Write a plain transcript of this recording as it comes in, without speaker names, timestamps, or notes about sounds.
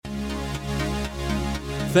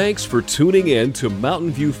Thanks for tuning in to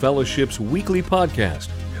Mountain View Fellowship's weekly podcast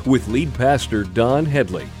with lead pastor Don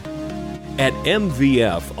Headley. At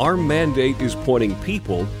MVF, our mandate is pointing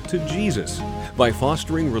people to Jesus by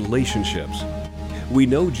fostering relationships. We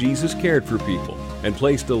know Jesus cared for people and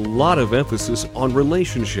placed a lot of emphasis on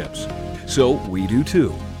relationships, so we do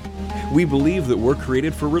too. We believe that we're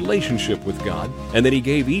created for relationship with God and that He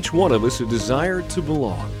gave each one of us a desire to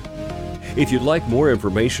belong. If you'd like more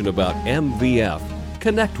information about MVF,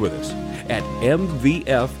 connect with us at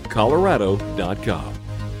mvfcolorado.com.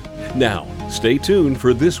 Now, stay tuned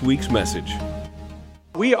for this week's message.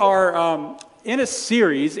 We are in a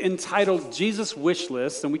series entitled Jesus Wish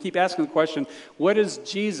List, and we keep asking the question, what does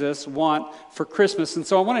Jesus want for Christmas? And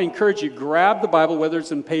so I want to encourage you, grab the Bible, whether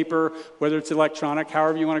it's in paper, whether it's electronic,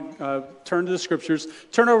 however you want to turn to the Scriptures.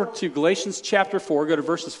 Turn over to Galatians chapter 4, go to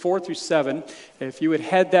verses 4 through 7. If you would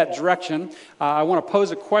head that direction, I want to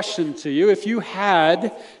pose a question to you. If you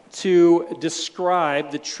had to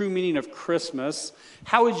describe the true meaning of Christmas,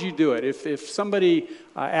 how would you do it? If somebody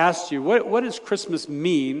asked you, what does Christmas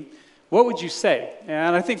mean? What would you say?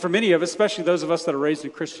 And I think for many of us, especially those of us that are raised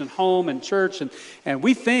in a Christian home and church, and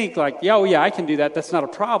we think like, yeah, I can do that. That's not a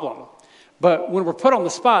problem. But when we're put on the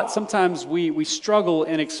spot, sometimes we struggle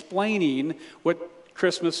in explaining what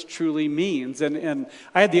Christmas truly means. And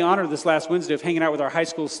I had the honor this last Wednesday of hanging out with our high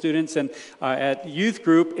school students and at youth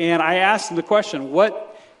group, and I asked them the question, what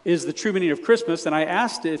is the true meaning of Christmas? And I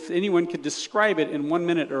asked if anyone could describe it in 1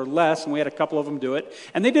 minute or less, and we had a couple of them do it.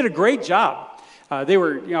 And they did a great job. They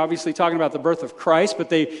were, obviously talking about the birth of Christ, but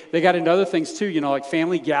they got into other things too, like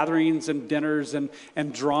family gatherings and dinners and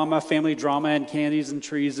drama, family drama and candies and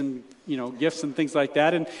trees and, gifts and things like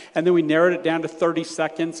that. And then we narrowed it down to 30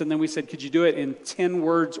 seconds, and then we said, could you do it in 10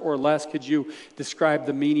 words or less? Could you describe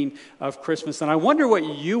the meaning of Christmas? And I wonder what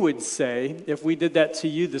you would say if we did that to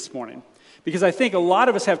you this morning. Because I think a lot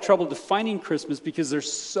of us have trouble defining Christmas because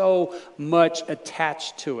there's so much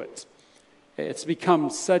attached to it. It's become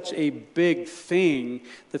such a big thing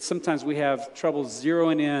that sometimes we have trouble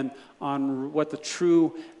zeroing in on what the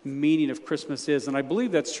true meaning of Christmas is. And I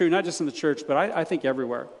believe that's true, not just in the church, but I think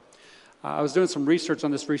everywhere. I was doing some research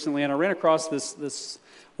on this recently, and I ran across this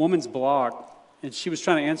woman's blog, and she was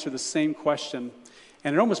trying to answer the same question.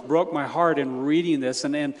 And it almost broke my heart in reading this.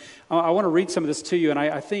 And I want to read some of this to you, and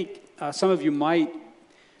I think some of you might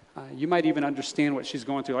even understand what she's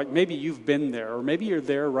going through. Like maybe you've been there, or maybe you're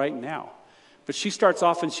there right now. But she starts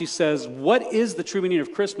off and she says, what is the true meaning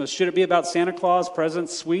of Christmas? Should it be about Santa Claus,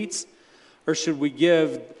 presents, sweets? Or should we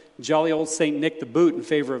give jolly old St. Nick the boot in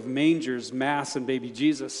favor of mangers, mass, and baby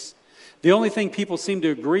Jesus? The only thing people seem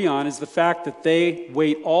to agree on is the fact that they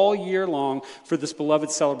wait all year long for this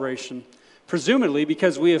beloved celebration, presumably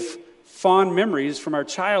because we have fond memories from our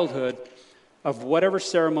childhood of whatever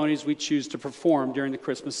ceremonies we choose to perform during the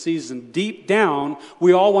Christmas season. Deep down,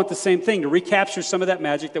 we all want the same thing, to recapture some of that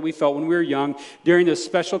magic that we felt when we were young during those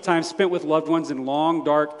special times spent with loved ones in long,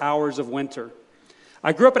 dark hours of winter.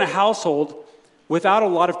 I grew up in a household without a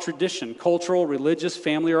lot of tradition, cultural, religious,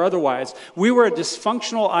 family, or otherwise. We were a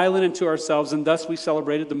dysfunctional island unto ourselves, and thus we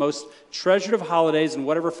celebrated the most treasured of holidays in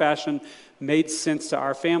whatever fashion made sense to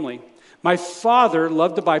our family. My father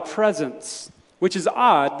loved to buy presents, which is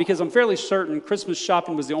odd because I'm fairly certain Christmas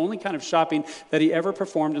shopping was the only kind of shopping that he ever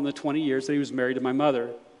performed in the 20 years that he was married to my mother.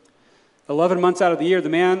 11 months out of the year, the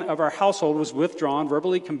man of our household was withdrawn,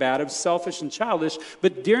 verbally combative, selfish, and childish,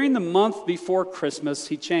 but during the month before Christmas,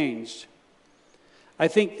 he changed. I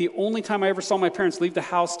think the only time I ever saw my parents leave the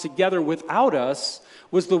house together without us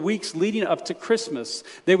was the weeks leading up to Christmas.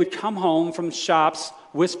 They would come home from shops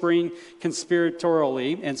whispering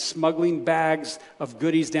conspiratorially and smuggling bags of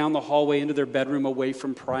goodies down the hallway into their bedroom away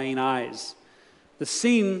from prying eyes. The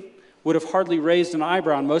scene would have hardly raised an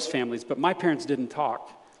eyebrow in most families, but my parents didn't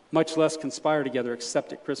talk, much less conspire together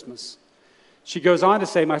except at Christmas. She goes on to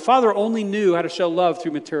say, my father only knew how to show love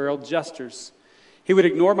through material gestures. He would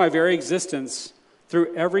ignore my very existence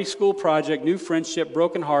through every school project, new friendship,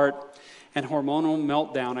 broken heart, and hormonal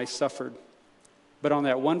meltdown I suffered. But on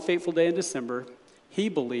that one fateful day in December, he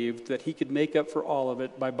believed that he could make up for all of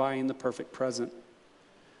it by buying the perfect present.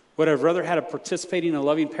 Would I have rather had a participating and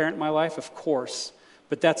loving parent in my life? Of course.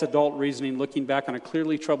 But that's adult reasoning, looking back on a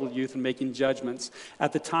clearly troubled youth and making judgments.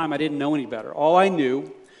 At the time, I didn't know any better. All I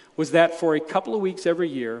knew was that for a couple of weeks every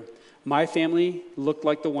year, my family looked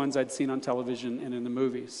like the ones I'd seen on television and in the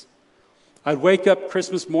movies. I'd wake up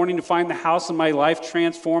Christmas morning to find the house and my life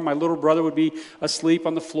transformed. My little brother would be asleep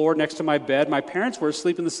on the floor next to my bed. My parents were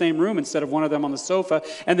asleep in the same room instead of one of them on the sofa.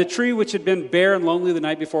 And the tree, which had been bare and lonely the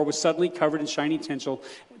night before, was suddenly covered in shiny tinsel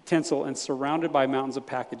and surrounded by mountains of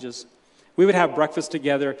packages. We would have breakfast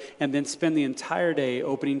together and then spend the entire day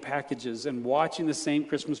opening packages and watching the same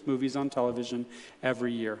Christmas movies on television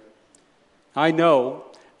every year. I know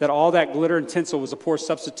that all that glitter and tinsel was a poor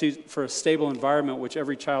substitute for a stable environment which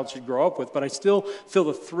every child should grow up with, but I still feel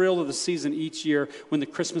the thrill of the season each year when the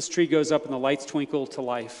Christmas tree goes up and the lights twinkle to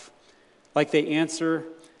life, like they answer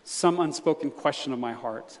some unspoken question of my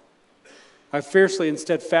heart. I fiercely and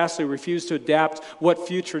steadfastly refuse to adapt what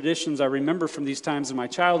few traditions I remember from these times in my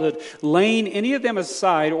childhood. Laying any of them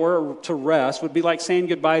aside or to rest would be like saying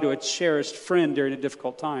goodbye to a cherished friend during a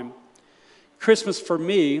difficult time. Christmas for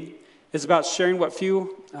me is about sharing what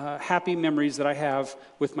few happy memories that I have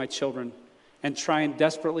with my children and trying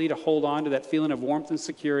desperately to hold on to that feeling of warmth and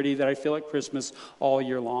security that I feel at Christmas all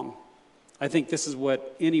year long. I think this is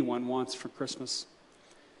what anyone wants for Christmas.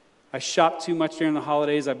 I shop too much during the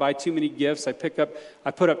holidays. I buy too many gifts. I put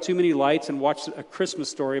up too many lights and watch A Christmas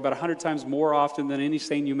Story about 100 times more often than any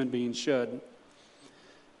sane human being should.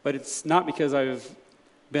 But it's not because I've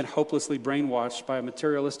been hopelessly brainwashed by a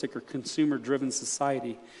materialistic or consumer-driven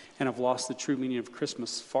society and have lost the true meaning of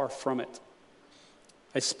Christmas. Far from it.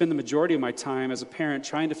 I spend the majority of my time as a parent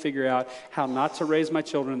trying to figure out how not to raise my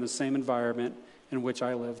children in the same environment in which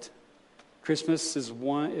I lived. Christmas is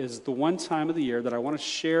the one time of the year that I want to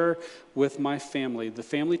share with my family the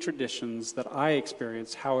family traditions that I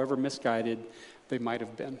experienced, however misguided they might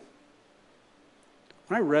have been.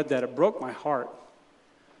 When I read that, it broke my heart.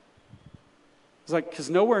 It's like, because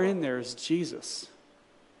nowhere in there is Jesus.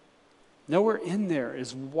 Nowhere in there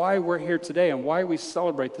is why we're here today and why we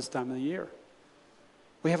celebrate this time of the year.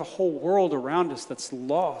 We have a whole world around us that's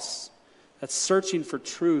lost, that's searching for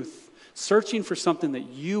truth, searching for something that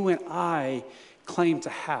you and I claim to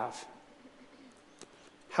have.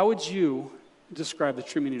 How would you describe the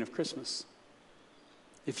true meaning of Christmas?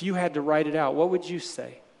 If you had to write it out, what would you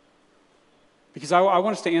say? Because I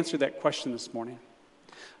want us to answer that question this morning.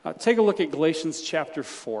 Take a look at Galatians chapter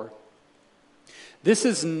 4. This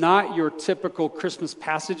is not your typical Christmas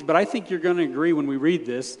passage, but I think you're going to agree when we read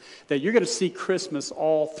this that you're going to see Christmas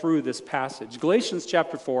all through this passage. Galatians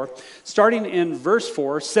chapter 4, starting in verse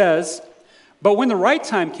 4, says, "But when the right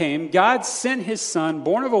time came, God sent his son,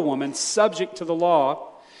 born of a woman, subject to the law.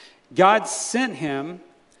 God sent him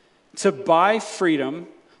to buy freedom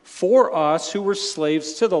for us who were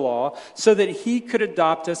slaves to the law, so that he could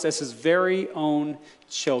adopt us as his very own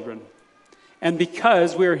children. And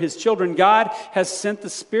because we are his children, God has sent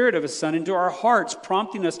the Spirit of his Son into our hearts,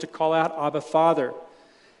 prompting us to call out, 'Abba, Father.'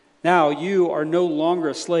 Now you are no longer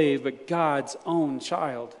a slave, but God's own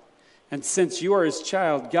child. And since you are his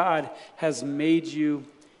child, God has made you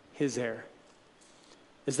his heir."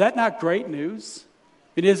 Is that not great news?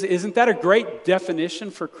 Isn't that a great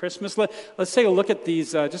definition for Christmas? Let's take a look at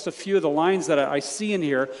these, just a few of the lines that I see in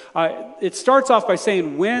here. It starts off by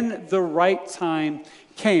saying, "when the right time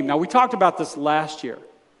came." Now, we talked about this last year.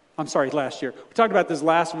 We talked about this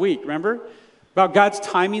last week, remember? About God's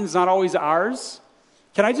timing is not always ours.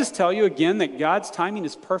 Can I just tell you again that God's timing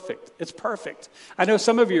is perfect? It's perfect. I know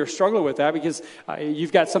some of you are struggling with that because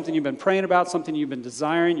you've got something you've been praying about, something you've been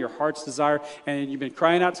desiring, your heart's desire, and you've been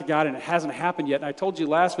crying out to God and it hasn't happened yet. And I told you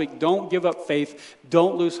last week, don't give up faith,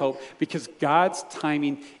 don't lose hope, because God's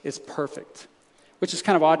timing is perfect. Which is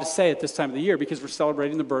kind of odd to say at this time of the year because we're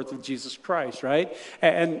celebrating the birth of Jesus Christ, right?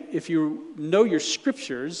 And if you know your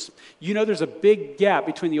scriptures, you know there's a big gap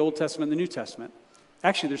between the Old Testament and the New Testament.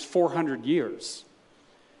 Actually, there's 400 years.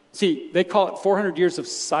 See, they call it 400 years of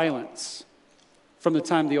silence from the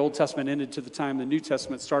time the Old Testament ended to the time the New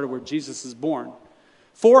Testament started where Jesus is born.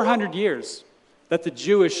 400 years that the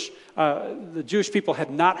Jewish people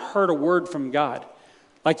had not heard a word from God.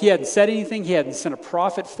 Like he hadn't said anything, he hadn't sent a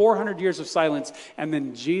prophet, 400 years of silence, and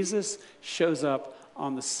then Jesus shows up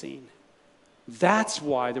on the scene. That's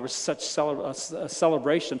why there was such a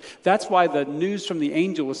celebration. That's why the news from the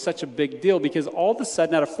angel was such a big deal, because all of a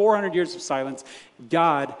sudden, out of 400 years of silence,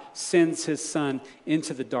 God sends his son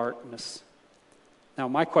into the darkness. Now,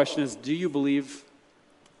 my question is, do you believe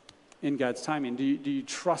in God's timing? Do you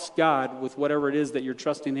trust God with whatever it is that you're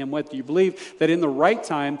trusting him with? Do you believe that in the right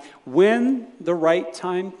time, when the right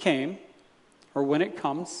time came, or when it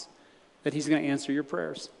comes, that he's going to answer your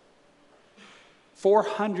prayers?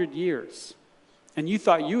 400 years. And you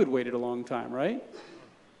thought you had waited a long time, right?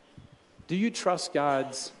 Do you trust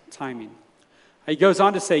God's timing? He goes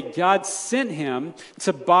on to say, God sent him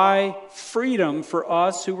to buy freedom for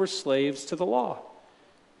us who were slaves to the law.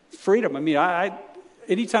 Freedom. I mean,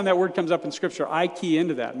 anytime that word comes up in Scripture, I key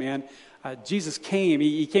into that, man. Jesus came.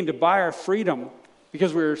 He came to buy our freedom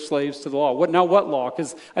because we were slaves to the law. What law?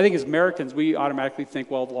 Because I think as Americans, we automatically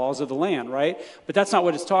think, well, the laws of the land, right? But that's not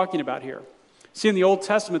what it's talking about here. See, in the Old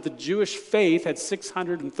Testament, the Jewish faith had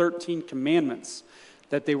 613 commandments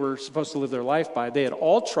that they were supposed to live their life by. They had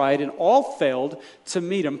all tried and all failed to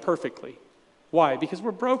meet them perfectly. Why? Because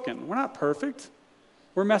we're broken. We're not perfect.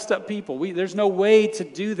 We're messed up people. There's no way to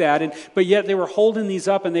do that. But yet they were holding these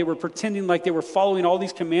up and they were pretending like they were following all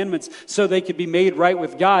these commandments so they could be made right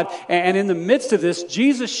with God. And in the midst of this,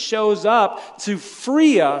 Jesus shows up to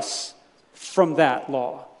free us from that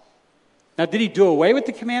law. Now, did he do away with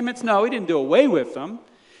the commandments? No, he didn't do away with them.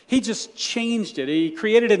 He just changed it. He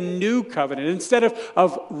created a new covenant. Instead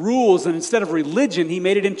of rules and instead of religion, he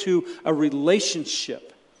made it into a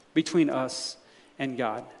relationship between us and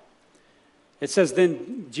God. It says,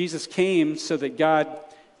 then Jesus came so that God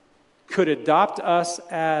could adopt us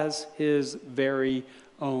as his very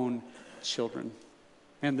own children.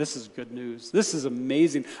 Man, this is good news. This is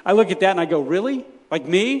amazing. I look at that and I go, really? Like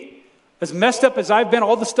me? As messed up as I've been,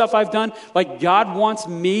 all the stuff I've done, like God wants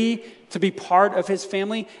me to be part of his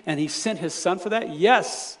family, and he sent his son for that?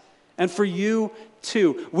 Yes, and for you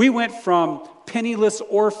too. We went from penniless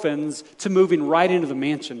orphans to moving right into the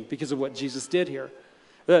mansion because of what Jesus did here.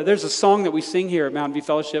 There's a song that we sing here at Mountain View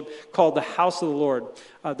Fellowship called The House of the Lord.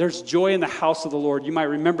 There's joy in the house of the Lord. You might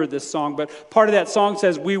remember this song, but part of that song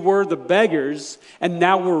says, we were the beggars, and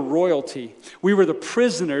now we're royalty. We were the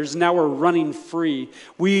prisoners, now we're running free.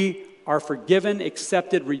 We are forgiven,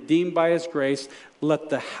 accepted, redeemed by his grace. Let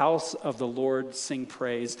the house of the Lord sing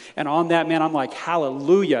praise. And on that, man, I'm like,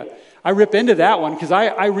 hallelujah. I rip into that one because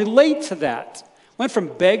I relate to that. Went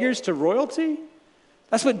from beggars to royalty.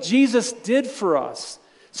 That's what Jesus did for us,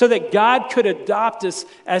 so that God could adopt us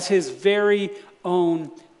as his very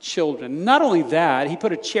own children. Not only that, he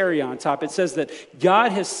put a cherry on top. It says that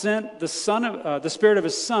God has sent the Spirit of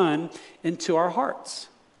his Son into our hearts.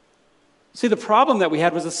 See, the problem that we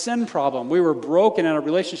had was a sin problem. We were broken in our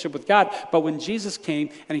relationship with God. But when Jesus came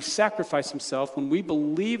and he sacrificed himself, when we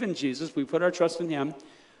believe in Jesus, we put our trust in him,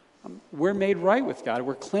 we're made right with God.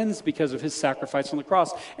 We're cleansed because of his sacrifice on the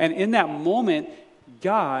cross. And in that moment,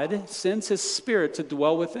 God sends his Spirit to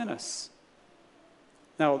dwell within us.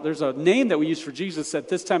 Now, there's a name that we use for Jesus at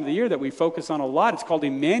this time of the year that we focus on a lot. It's called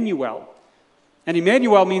Emmanuel. And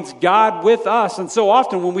Emmanuel means God with us. And so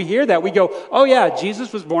often when we hear that, we go, oh yeah,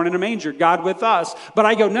 Jesus was born in a manger, God with us. But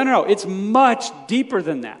I go, no, it's much deeper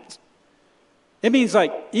than that. It means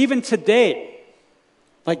like even today,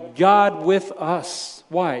 like God with us.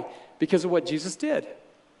 Why? Because of what Jesus did.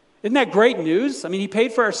 Isn't that great news? I mean, he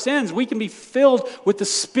paid for our sins. We can be filled with the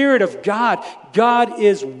Spirit of God. God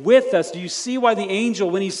is with us. Do you see why the angel,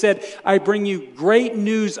 when he said, I bring you great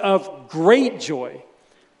news of great joy,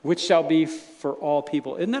 which shall be for all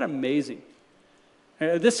people? Isn't that amazing?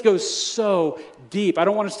 This goes so deep. I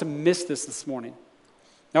don't want us to miss this morning.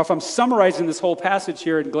 Now, if I'm summarizing this whole passage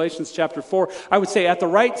here in Galatians chapter 4, I would say at the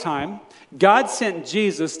right time, God sent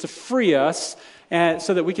Jesus to free us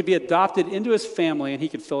so that we could be adopted into his family and he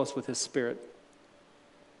could fill us with his Spirit.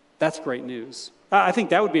 That's great news. I think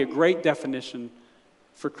that would be a great definition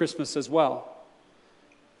for Christmas as well.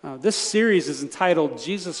 This series is entitled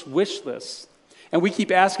Jesus Wish List. And we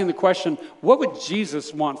keep asking the question, what would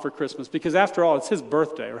Jesus want for Christmas? Because after all, it's his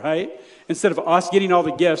birthday, right? Instead of us getting all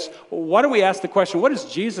the gifts, why don't we ask the question, what does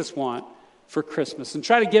Jesus want for Christmas? And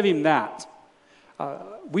try to give him that.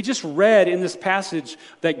 We just read in this passage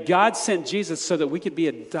that God sent Jesus so that we could be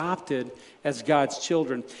adopted as God's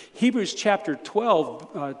children. Hebrews chapter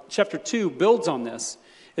 2 builds on this.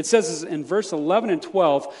 It says in verse 11 and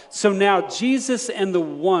 12, so now Jesus and the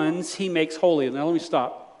ones he makes holy. Now let me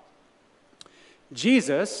stop.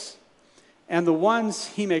 Jesus and the ones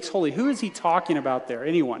he makes holy. Who is he talking about there?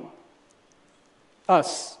 Anyone?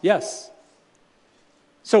 Us, yes.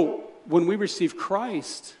 So when we receive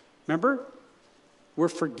Christ, remember? We're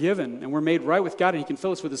forgiven and we're made right with God and he can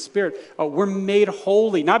fill us with his Spirit. We're made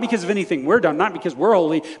holy, not because of anything we're done, not because we're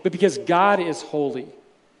holy, but because God is holy.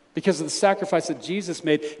 Because of the sacrifice that Jesus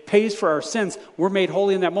made, pays for our sins. We're made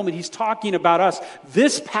holy in that moment. He's talking about us.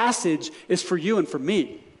 This passage is for you and for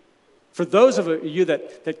me. For those of you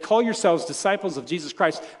that call yourselves disciples of Jesus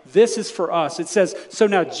Christ, this is for us. It says, so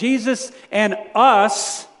now Jesus and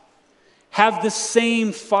us have the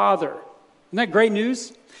same Father. Isn't that great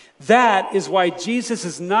news? That is why Jesus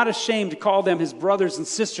is not ashamed to call them his brothers and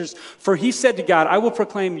sisters. For he said to God, I will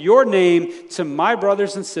proclaim your name to my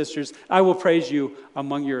brothers and sisters. I will praise you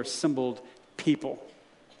among your assembled people.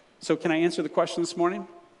 So can I answer the question this morning?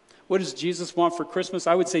 What does Jesus want for Christmas?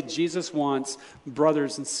 I would say Jesus wants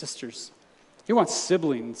brothers and sisters. He wants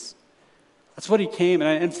siblings. That's what he came.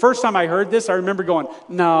 And first time I heard this, I remember going,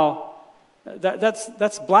 no,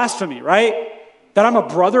 that's blasphemy, right? That I'm a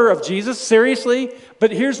brother of Jesus? Seriously?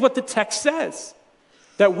 But here's what the text says.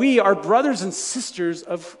 That we are brothers and sisters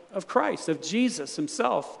of Christ, of Jesus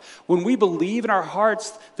himself. When we believe in our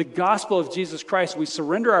hearts the gospel of Jesus Christ, we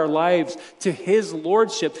surrender our lives to his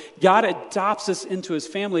lordship, God adopts us into his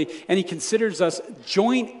family, and he considers us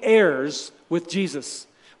joint heirs with Jesus.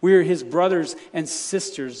 We are his brothers and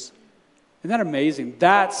sisters. Isn't that amazing?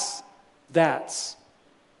 That's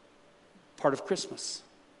part of Christmas.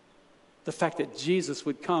 The fact that Jesus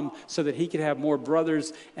would come so that he could have more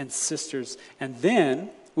brothers and sisters. And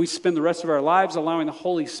then we spend the rest of our lives allowing the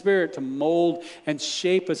Holy Spirit to mold and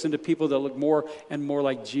shape us into people that look more and more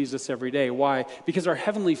like Jesus every day. Why? Because our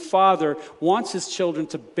Heavenly Father wants his children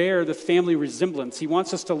to bear the family resemblance. He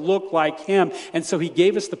wants us to look like him. And so he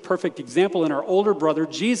gave us the perfect example in our older brother,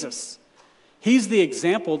 Jesus. He's the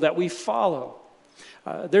example that we follow.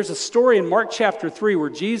 There's a story in Mark chapter 3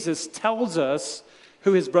 where Jesus tells us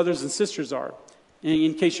who his brothers and sisters are.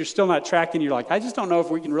 In case you're still not tracking, you're like, I just don't know if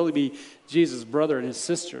we can really be Jesus' brother and his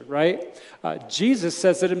sister, right? Jesus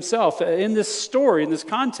says it himself. In this story, in this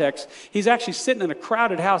context, he's actually sitting in a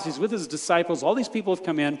crowded house. He's with his disciples. All these people have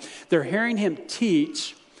come in. They're hearing him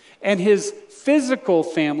teach, and his physical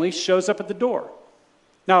family shows up at the door.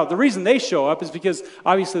 Now, the reason they show up is because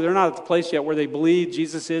obviously they're not at the place yet where they believe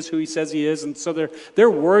Jesus is who he says he is, and so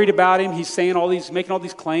they're worried about him. He's saying making all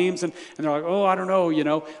these claims, and they're like, oh, I don't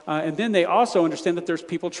know, and then they also understand that there's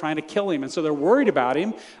people trying to kill him, and so they're worried about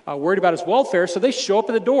him, worried about his welfare, so they show up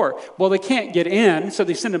at the door. Well, they can't get in, so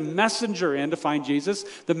they send a messenger in to find Jesus.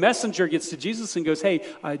 The messenger gets to Jesus and goes, hey,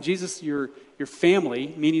 Jesus, your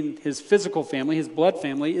family, meaning his physical family, his blood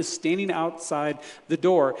family, is standing outside the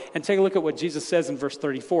door. And take a look at what Jesus says in verse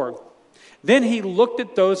 34. Then he looked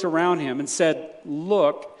at those around him and said,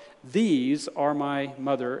 look, these are my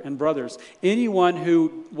mother and brothers. Anyone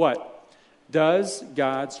who, what? Does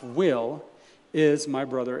God's will is my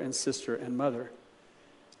brother and sister and mother.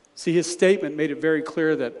 See, his statement made it very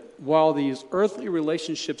clear that while these earthly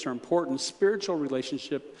relationships are important, spiritual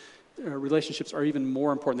relationships are even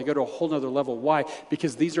more important. They go to a whole nother level. Why?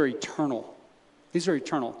 Because these are eternal. These are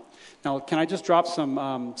eternal. Now, can I just drop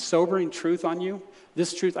some sobering truth on you?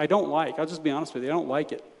 This truth I don't like. I'll just be honest with you. I don't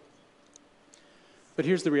like it. But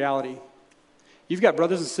here's the reality. You've got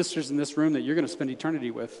brothers and sisters in this room that you're going to spend eternity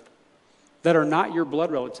with that are not your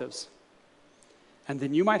blood relatives. And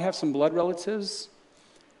then you might have some blood relatives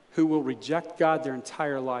who will reject God their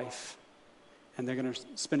entire life. And they're going to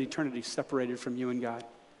spend eternity separated from you and God.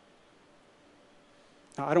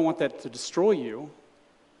 Now, I don't want that to destroy you.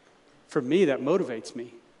 For me, that motivates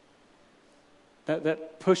me.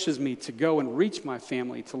 That pushes me to go and reach my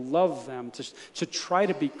family, to love them, to try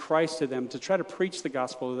to be Christ to them, to try to preach the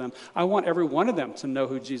gospel to them. I want every one of them to know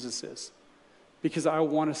who Jesus is because I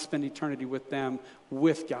want to spend eternity with them,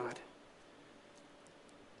 with God.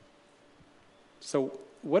 So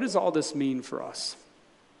what does all this mean for us?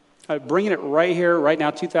 Bringing it right here, right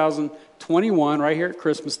now, 2021, right here at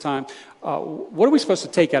Christmas time. What are we supposed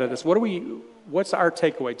to take out of this? What's our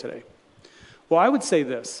takeaway today? Well, I would say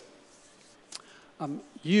this.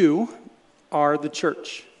 You are the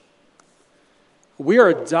church. We are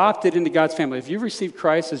adopted into God's family. If you've received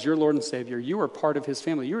Christ as your Lord and Savior, you are part of his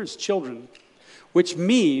family. You're his children, which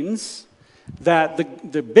means that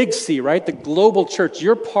the big C, right, the global church,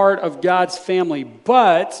 you're part of God's family,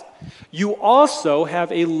 but you also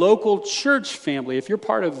have a local church family. If you're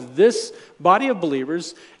part of this body of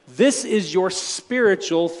believers, this is your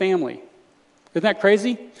spiritual family. Isn't that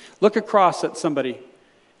crazy? Look across at somebody.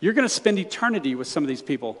 You're going to spend eternity with some of these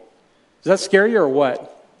people. Does that scare you or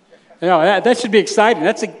what? No, that should be exciting.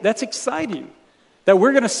 That's exciting. That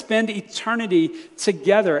we're going to spend eternity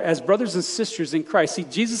together as brothers and sisters in Christ. See,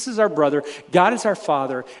 Jesus is our brother, God is our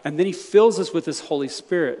Father, and then he fills us with his Holy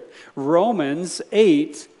Spirit. Romans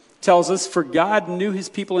 8 tells us, for God knew his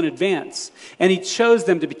people in advance, and he chose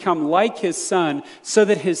them to become like his Son, so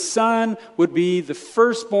that his Son would be the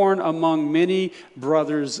firstborn among many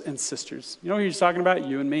brothers and sisters. You know who he's talking about?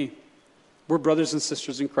 You and me. We're brothers and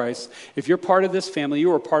sisters in Christ. If you're part of this family,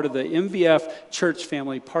 you are part of the MVF church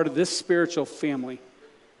family, part of this spiritual family.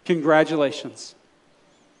 Congratulations.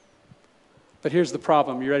 But here's the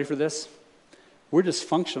problem. You ready for this? We're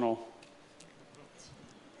dysfunctional.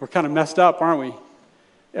 We're kind of messed up, aren't we?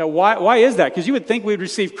 Why is that? Because you would think we'd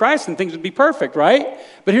receive Christ and things would be perfect, right?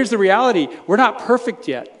 But here's the reality. We're not perfect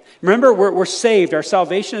yet. Remember, we're saved. Our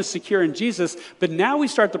salvation is secure in Jesus. But now we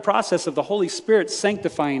start the process of the Holy Spirit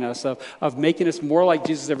sanctifying us, of making us more like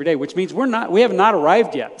Jesus every day, which means we have not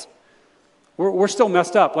arrived yet. We're still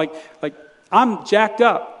messed up. Like I'm jacked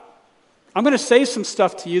up. I'm going to say some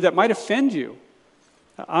stuff to you that might offend you.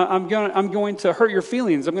 I'm going to hurt your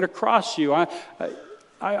feelings. I'm going to cross you.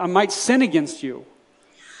 I might sin against you.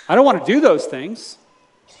 I don't want to do those things.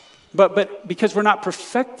 But because we're not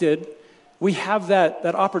perfected, we have that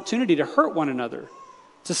opportunity to hurt one another,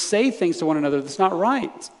 to say things to one another that's not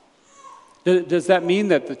right. Does that mean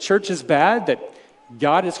that the church is bad, that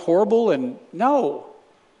God is horrible? And no.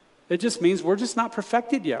 It just means we're just not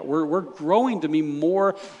perfected yet. We're growing to be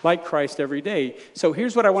more like Christ every day. So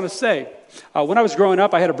here's what I want to say. When I was growing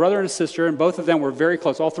up, I had a brother and a sister, and both of them were very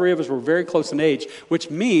close. All three of us were very close in age, which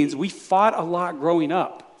means we fought a lot growing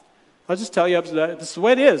up. I'll just tell you, this is the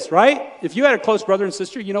way it is, right? If you had a close brother and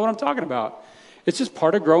sister, you know what I'm talking about. It's just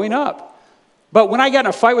part of growing up. But when I got in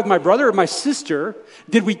a fight with my brother or my sister,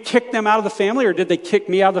 did we kick them out of the family, or did they kick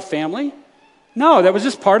me out of the family? No, that was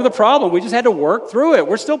just part of the problem. We just had to work through it.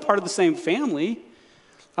 We're still part of the same family.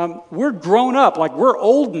 We're grown up, like we're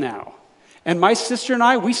old now. And my sister and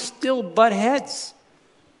I, we still butt heads.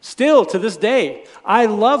 Still, to this day. I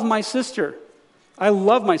love my sister.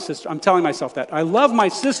 I'm telling myself that. I love my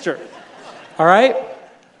sister. All right?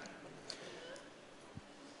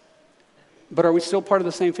 But are we still part of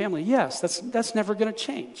the same family? Yes, that's never going to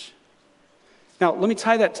change. Now, let me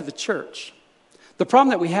tie that to the church. The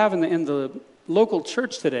problem that we have in the local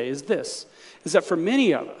church today is that for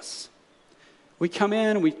many of us, we come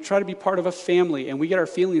in and we try to be part of a family, and we get our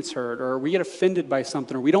feelings hurt, or we get offended by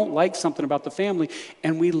something, or we don't like something about the family,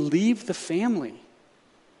 and we leave the family.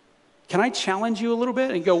 Can I challenge you a little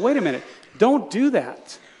bit and go, wait a minute, don't do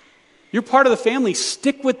that. You're part of the family.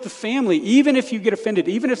 Stick with the family, even if you get offended,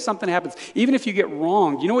 even if something happens, even if you get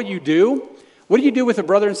wronged. You know what you do? What do you do with a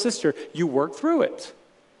brother and sister? You work through it.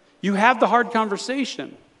 You have the hard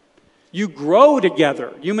conversation. You grow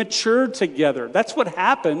together. You mature together. That's what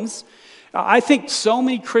happens. I think so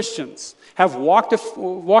many Christians have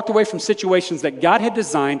walked away from situations that God had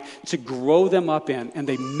designed to grow them up in, and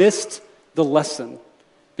they missed the lesson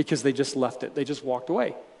because they just left it. They just walked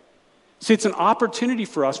away. See, it's an opportunity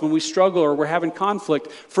for us when we struggle or we're having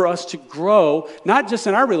conflict for us to grow, not just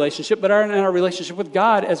in our relationship, but in our relationship with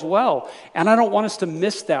God as well. And I don't want us to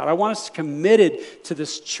miss that. I want us to be committed to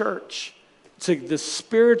this church, to the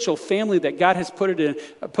spiritual family that God has put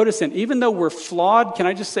us in. Even though we're flawed, can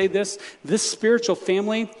I just say this? This spiritual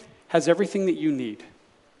family has everything that you need.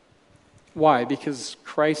 Why? Because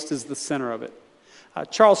Christ is the center of it.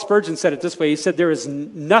 Charles Spurgeon said it this way. He said, there is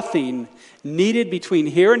nothing needed between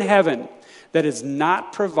here and heaven that is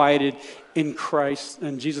not provided in Christ,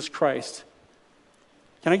 in Jesus Christ.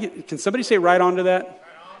 Can somebody say right on to that?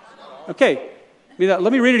 Okay.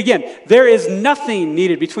 Let me read it again. There is nothing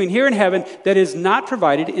needed between here and heaven that is not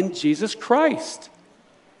provided in Jesus Christ.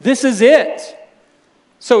 This is it.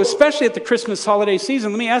 So especially at the Christmas holiday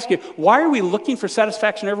season, let me ask you, why are we looking for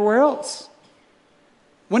satisfaction everywhere else?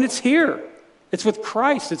 When it's here. It's with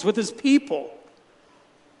Christ. It's with His people.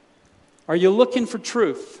 Are you looking for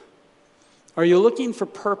truth? Are you looking for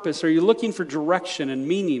purpose? Are you looking for direction and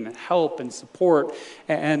meaning and help and support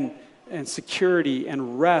and security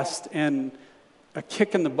and rest and a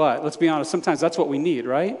kick in the butt? Let's be honest. Sometimes that's what we need,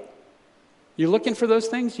 right? You're looking for those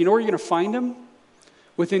things? You know where you're going to find them?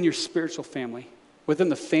 Within your spiritual family. Within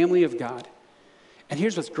the family of God. And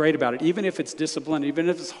here's what's great about it. Even if it's disciplined, even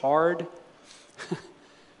if it's hard,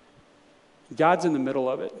 God's in the middle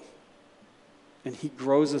of it, and He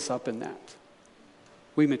grows us up in that.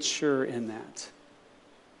 We mature in that.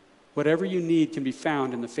 Whatever you need can be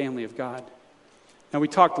found in the family of God. Now, we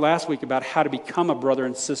talked last week about how to become a brother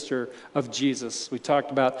and sister of Jesus. We talked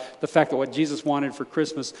about the fact that what Jesus wanted for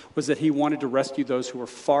Christmas was that He wanted to rescue those who were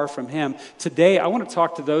far from Him. Today, I want to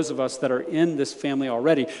talk to those of us that are in this family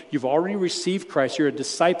already. You've already received Christ. You're a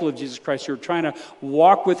disciple of Jesus Christ. You're trying to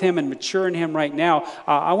walk with Him and mature in Him right now.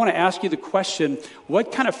 I want to ask you the question,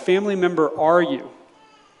 what kind of family member are you?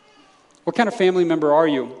 What kind of family member are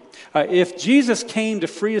you? If Jesus came to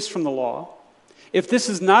free us from the law, if this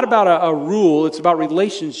is not about a rule, it's about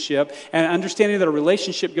relationship, and understanding that a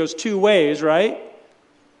relationship goes two ways, right?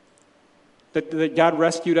 That God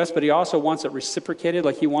rescued us, but He also wants it reciprocated,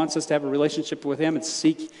 like He wants us to have a relationship with Him and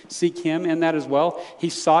seek Him in that as well. He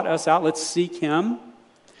sought us out. Let's seek Him.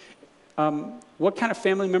 What kind of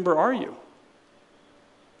family member are you?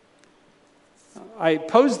 I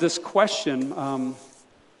posed this question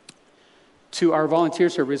to our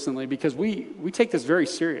volunteers here recently because we take this very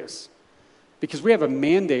serious. Because we have a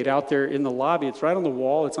mandate out there in the lobby. It's right on the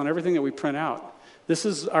wall. It's on everything that we print out. This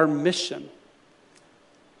is our mission.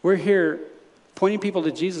 We're here pointing people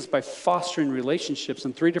to Jesus by fostering relationships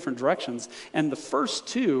in 3 different directions. And the first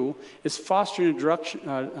 2 is fostering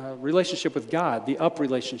a relationship with God, the up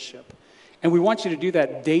relationship. And we want you to do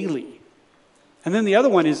that daily. And then the other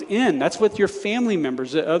one is in. That's with your family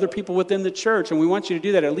members, other people within the church. And we want you to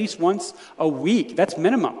do that at least once a week. That's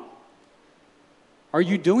minimum. Are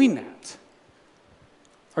you doing that?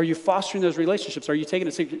 Are you fostering those relationships? Are you taking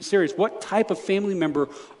it serious? What type of family member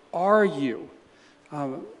are you?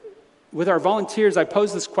 With our volunteers, I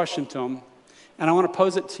posed this question to them, and I want to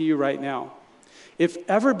pose it to you right now. If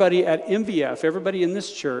everybody at MVF, everybody in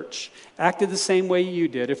this church, acted the same way you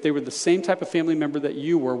did, if they were the same type of family member that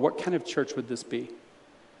you were, what kind of church would this be?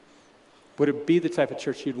 Would it be the type of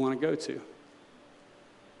church you'd want to go to?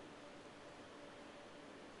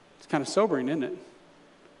 It's kind of sobering, isn't it?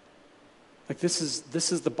 Like this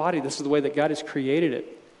is the body. This is the way that God has created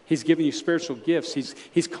it. He's given you spiritual gifts.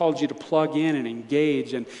 He's called you to plug in and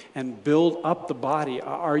engage and build up the body.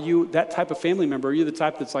 Are you that type of family member? Are you the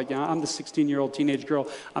type that's like, yeah, I'm the 16-year-old teenage girl.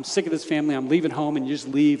 I'm sick of this family. I'm leaving home, and you just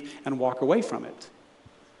leave and walk away from it?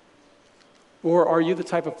 Or are you the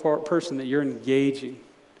type of person that you're engaging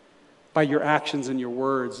by your actions and your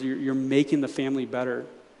words? You're making the family better.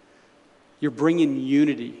 You're bringing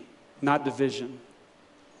unity, not division.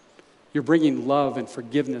 You're bringing love and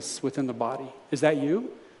forgiveness within the body. Is that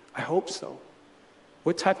you? I hope so.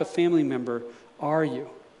 What type of family member are you?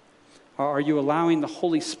 Are you allowing the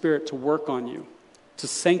Holy Spirit to work on you, to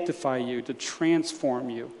sanctify you, to transform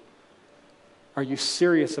you? Are you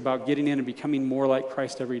serious about getting in and becoming more like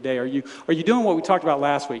Christ every day? Are you doing what we talked about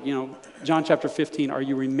last week? John chapter 15, are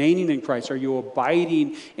you remaining in Christ? Are you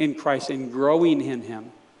abiding in Christ and growing in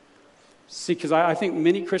Him? See, because I think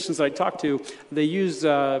many Christians that I talk to, they use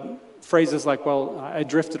phrases like, well, I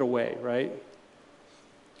drifted away, right?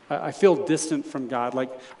 I feel distant from God. Like,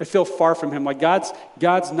 I feel far from Him. Like, God's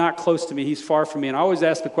not close to me. He's far from me. And I always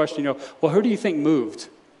ask the question, well, who do you think moved?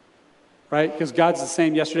 Right? Because God's the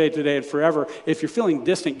same yesterday, today, and forever. If you're feeling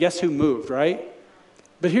distant, guess who moved, right?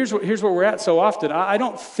 But here's where we're at so often. I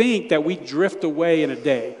don't think that we drift away in a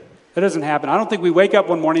day. That doesn't happen. I don't think we wake up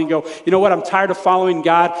one morning and go, you know what, I'm tired of following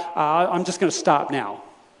God. I'm just going to stop now.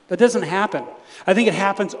 That doesn't happen. I think it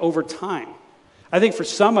happens over time. I think for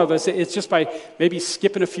some of us, it's just by maybe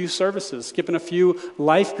skipping a few services, skipping a few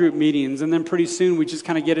life group meetings, and then pretty soon we just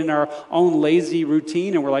kind of get in our own lazy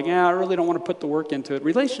routine, and we're like, I really don't want to put the work into it.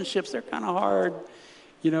 Relationships, they're kind of hard,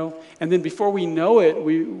 And then before we know it,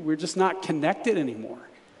 we're just not connected anymore.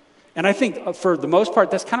 And I think for the most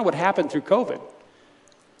part, that's kind of what happened through COVID.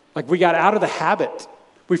 Like we got out of the habit.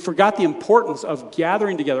 We forgot the importance of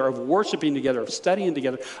gathering together, of worshiping together, of studying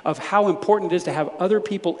together, of how important it is to have other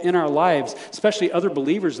people in our lives, especially other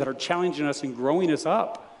believers that are challenging us and growing us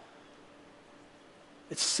up.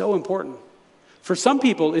 It's so important. For some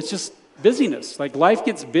people, it's just busyness. Like life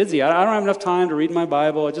gets busy. I don't have enough time to read my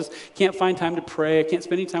Bible. I just can't find time to pray. I can't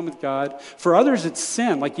spend any time with God. For others, it's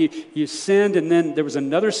sin. Like you sinned, and then there was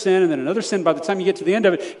another sin, and then another sin. By the time you get to the end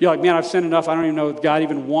of it, you're like, man, I've sinned enough. I don't even know if God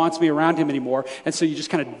even wants me around Him anymore. And so you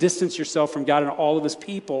just kind of distance yourself from God and all of His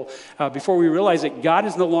people before we realize that God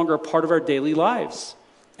is no longer a part of our daily lives.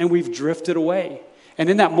 And we've drifted away. And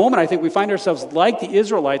in that moment, I think we find ourselves like the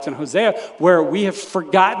Israelites in Hosea, where we have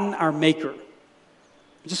forgotten our Maker.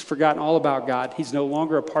 We've just forgotten all about God. He's no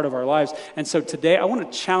longer a part of our lives. And so today I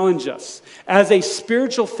want to challenge us as a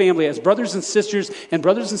spiritual family, as brothers and sisters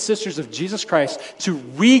of Jesus Christ, to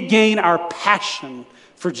regain our passion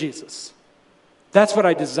for Jesus. That's what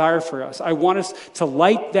I desire for us. I want us to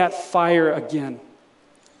light that fire again.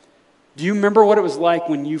 Do you remember what it was like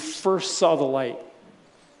when you first saw the light?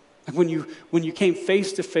 Like when you came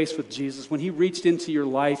face to face with Jesus, when He reached into your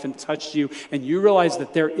life and touched you, and you realized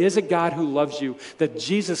that there is a God who loves you, that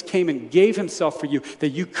Jesus came and gave Himself for you, that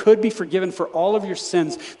you could be forgiven for all of your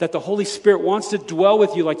sins, that the Holy Spirit wants to dwell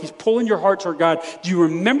with you like He's pulling your heart toward God. Do you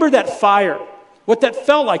remember that fire? What that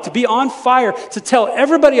felt like, to be on fire, to tell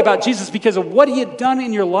everybody about Jesus because of what He had done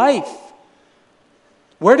in your life?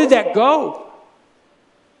 Where did that go?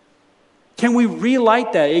 Can we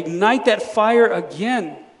relight that, ignite that fire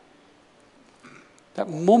again? That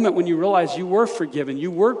moment when you realize you were forgiven,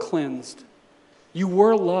 you were cleansed, you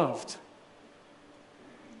were loved.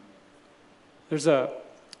 There's a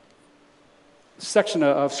section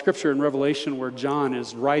of Scripture in Revelation where John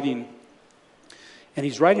is writing, and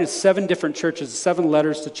he's writing to 7 different churches, 7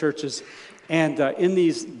 letters to churches, and in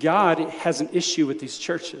these, God has an issue with these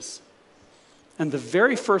churches. And the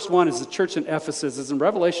very first one is the church in Ephesus. It's in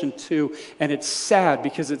Revelation 2, and it's sad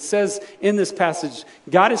because it says in this passage,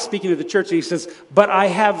 God is speaking to the church, and He says, but I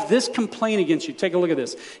have this complaint against you. Take a look at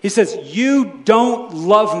this. He says, you don't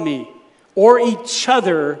love me or each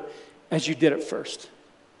other as you did at first.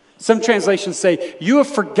 Some translations say, you have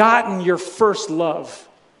forgotten your first love.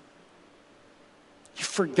 You've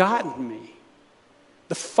forgotten me.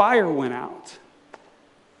 The fire went out.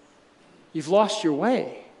 You've lost your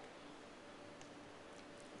way.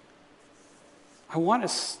 I want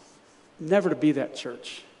us never to be that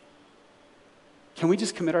church. Can we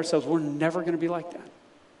just commit ourselves? We're never going to be like that.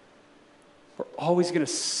 We're always going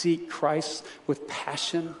to seek Christ with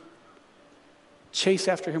passion. Chase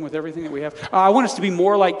after him with everything that we have. I want us to be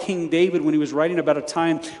more like King David when he was writing about a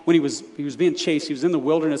time when he was being chased. He was in the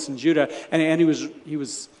wilderness in Judah, and he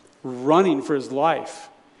was running for his life.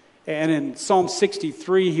 And in Psalm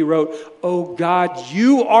 63, he wrote, "Oh God,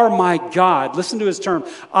 you are my God." Listen to his term.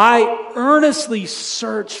 "I earnestly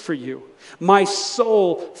search for you. My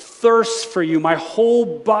soul thirsts for you. My whole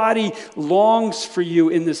body longs for you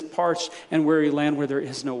in this parched and weary land where there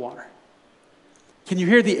is no water." Can you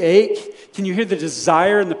hear the ache? Can you hear the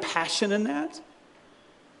desire and the passion in that?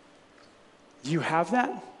 Do you have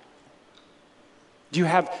that? Do you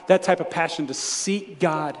have that type of passion to seek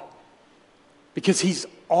God? Because he's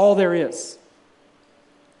all there is.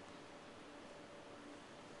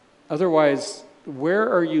 Otherwise, where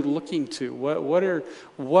are you looking to? What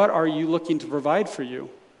are you looking to provide for you?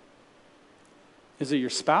 Is it your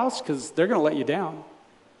spouse? Because they're going to let you down.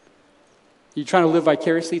 You trying to live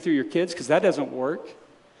vicariously through your kids? Because that doesn't work.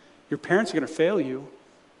 Your parents are going to fail you.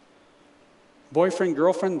 Boyfriend,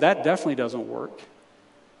 girlfriend, that definitely doesn't work.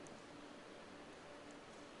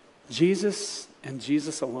 Jesus and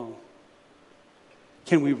Jesus alone.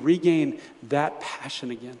 Can we regain that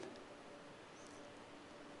passion again?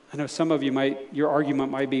 I know some of you your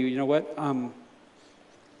argument might be, you know what?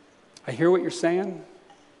 I hear what you're saying,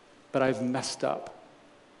 but I've messed up.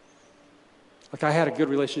 Like, I had a good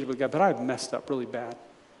relationship with God, but I've messed up really bad.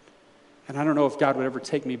 And I don't know if God would ever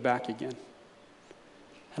take me back again.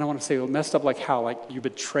 And I want to say, well, messed up like how? Like you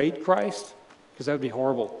betrayed Christ? Because that would be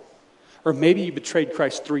horrible. Or maybe you betrayed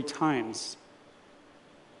Christ 3 times.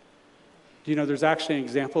 Do you know there's actually an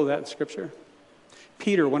example of that in Scripture?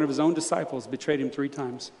 Peter, one of his own disciples, betrayed him 3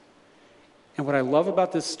 times. And what I love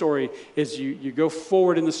about this story is you go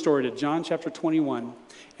forward in the story to John chapter 21,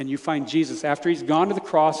 and you find Jesus. After he's gone to the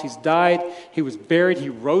cross, he's died, he was buried, he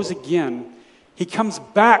rose again. He comes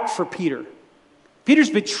back for Peter. Peter's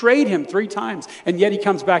betrayed him 3 times, and yet he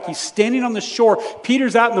comes back. He's standing on the shore.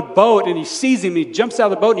 Peter's out in the boat, and he sees him. He jumps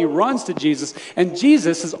out of the boat, and he runs to Jesus. And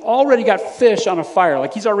Jesus has already got fish on a fire.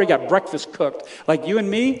 Like he's already got breakfast cooked. Like you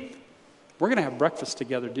and me, we're going to have breakfast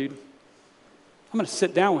together, dude. I'm going to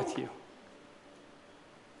sit down with you.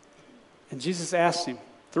 And Jesus asked him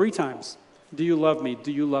 3 times, "Do you love me?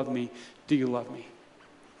 Do you love me? Do you love me?"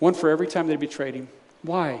 One for every time they betrayed him.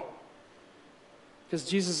 Why? Because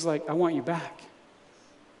Jesus is like, I want you back.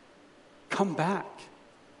 Come back.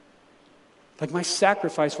 Like my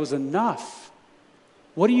sacrifice was enough.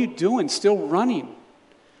 What are you doing still running?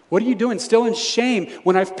 What are you doing still in shame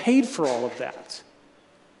when I've paid for all of that?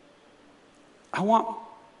 I want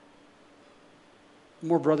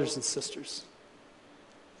more brothers and sisters.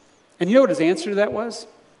 And you know what his answer to that was?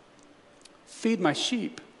 Feed my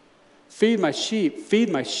sheep. Feed my sheep. Feed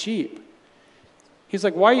my sheep. He's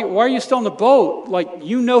like, why are you still in the boat? Like,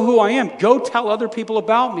 you know who I am. Go tell other people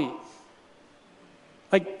about me.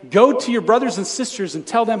 Like, go to your brothers and sisters and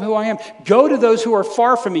tell them who I am. Go to those who are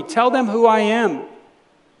far from me. Tell them who I am.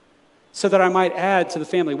 So that I might add to the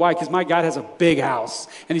family. Why? Because my God has a big house.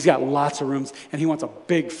 And he's got lots of rooms. And he wants a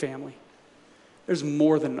big family. There's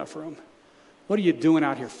more than enough room. What are you doing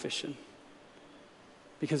out here fishing?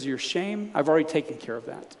 Because of your shame? I've already taken care of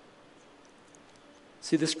that.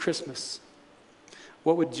 See, this Christmas,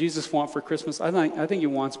 what would Jesus want for Christmas? I think he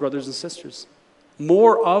wants brothers and sisters.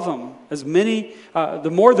 More of them. As many, the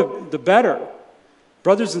more the better.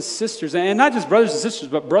 Brothers and sisters. And not just brothers and sisters,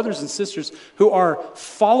 but brothers and sisters who are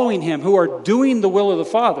following him, who are doing the will of the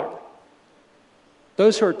Father.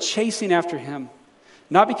 Those who are chasing after him.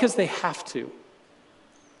 Not because they have to,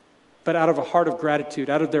 but out of a heart of gratitude,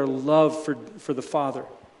 out of their love for the Father.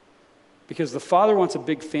 Because the Father wants a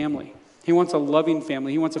big family. He wants a loving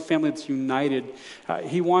family. He wants a family that's united.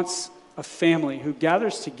 He wants a family who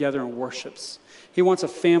gathers together and worships. He wants a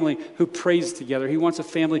family who prays together. He wants a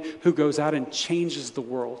family who goes out and changes the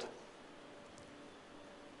world.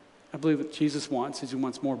 I believe what Jesus wants is he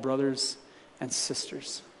wants more brothers and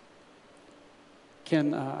sisters.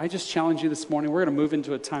 Can I just challenge you this morning? We're going to move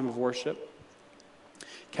into a time of worship.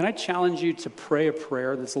 Can I challenge you to pray a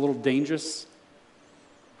prayer that's a little dangerous?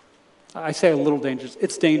 I say a little dangerous.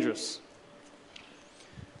 It's dangerous.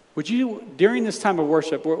 Would you, during this time of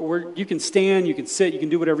worship, where you can stand, you can sit, you can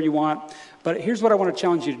do whatever you want, but here's what I want to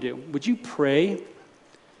challenge you to do. Would you pray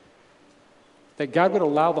that God would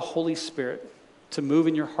allow the Holy Spirit to move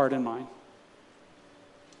in your heart and mind?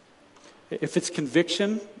 If it's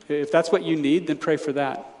conviction, if that's what you need, then pray for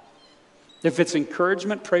that. If it's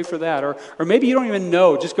encouragement, pray for that. Or maybe you don't even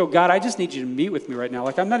know. Just go, God, I just need you to meet with me right now.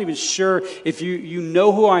 Like, I'm not even sure if you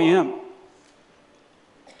know who I am.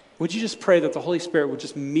 Would you just pray that the Holy Spirit would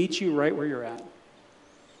just meet you right where you're at?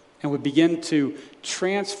 and would begin to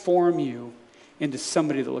transform you into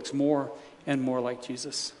somebody that looks more and more like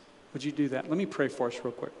Jesus. Would you do that? Let me pray for us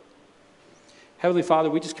real quick. Heavenly Father,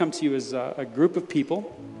 we just come to you as a group of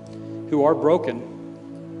people who are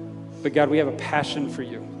broken, but God, we have a passion for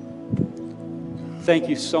you. Thank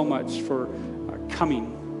you so much for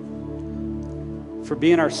coming, for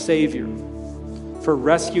being our Savior, for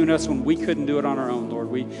rescuing us when we couldn't do it on our own, Lord.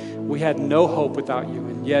 We had no hope without you,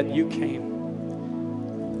 and yet you came.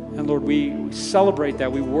 And Lord, we celebrate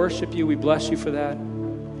that. We worship you. We bless you for that.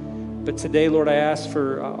 But today, Lord, I ask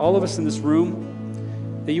for all of us in this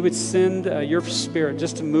room that you would send your Spirit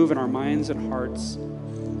just to move in our minds and hearts.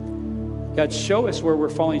 God, show us where we're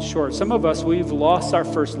falling short. Some of us, we've lost our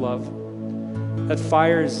first love. That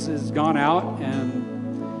fire has gone out,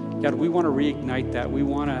 and God, we want to reignite that. We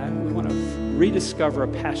want to rediscover a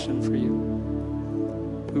passion for you.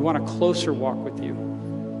 We want a closer walk with you.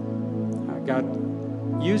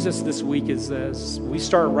 God, use us this week as we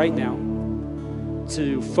start right now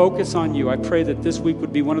to focus on you. I pray that this week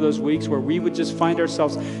would be one of those weeks where we would just find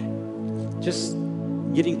ourselves just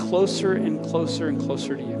getting closer and closer and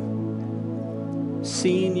closer to you.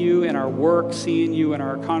 Seeing you in our work, seeing you in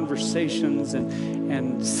our conversations,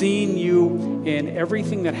 and seeing you in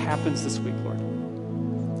everything that happens this week,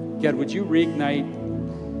 Lord. God, would you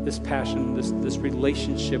reignite this passion, this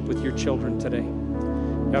relationship with your children today?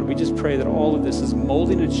 God, we just pray that all of this is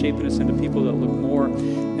molding and shaping us into people that look more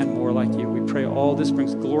and more like you. We pray all this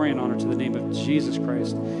brings glory and honor to the name of Jesus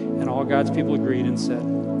Christ. And all God's people agreed and said,